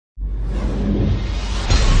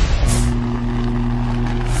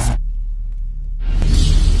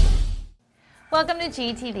Welcome to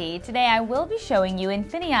GTV. Today I will be showing you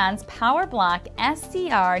Infineon's PowerBLOCK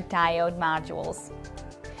SCR diode modules.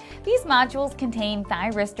 These modules contain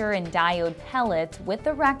thyristor and diode pellets with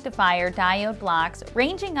the rectifier diode blocks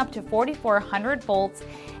ranging up to 4400 volts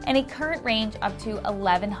and a current range up to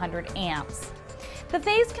 1100 amps. The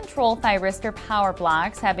phase control thyristor power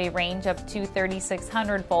blocks have a range up to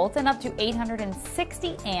 3600 volts and up to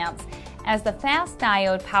 860 amps, as the fast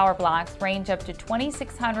diode power blocks range up to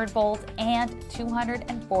 2600 volts and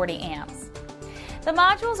 240 amps. The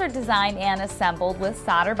modules are designed and assembled with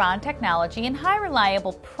solder bond technology and high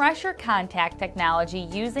reliable pressure contact technology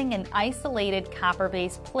using an isolated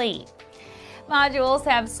copper-based plate. Modules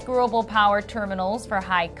have screwable power terminals for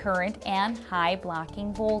high current and high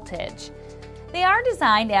blocking voltage. They are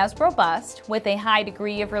designed as robust with a high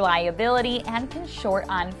degree of reliability and can short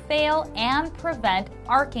on fail and prevent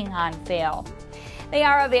arcing on fail. They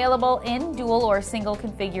are available in dual or single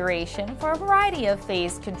configuration for a variety of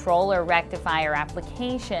phase control or rectifier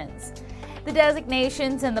applications. The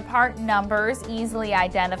designations and the part numbers easily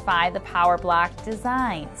identify the PowerBLOCK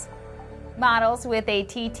designs. Models with a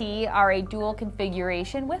TT are a dual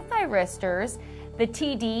configuration with thyristors. The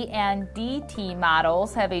TD and DT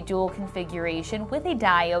models have a dual configuration with a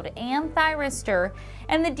diode and thyristor,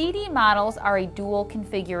 and the DD models are a dual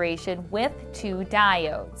configuration with two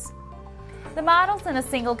diodes. The models in a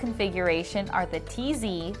single configuration are the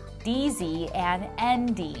TZ, DZ, and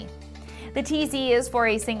ND. The TZ is for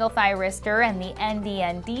a single thyristor, and the ND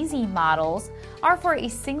and DZ models are for a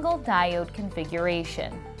single diode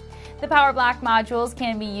configuration. The PowerBLOCK modules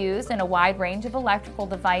can be used in a wide range of electrical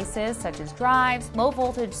devices such as drives,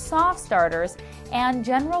 low-voltage soft starters, and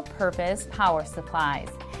general-purpose power supplies.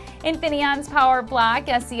 Infineon's PowerBLOCK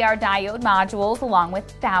SCR diode modules, along with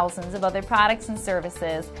thousands of other products and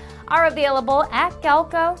services, are available at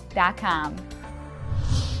galco.com.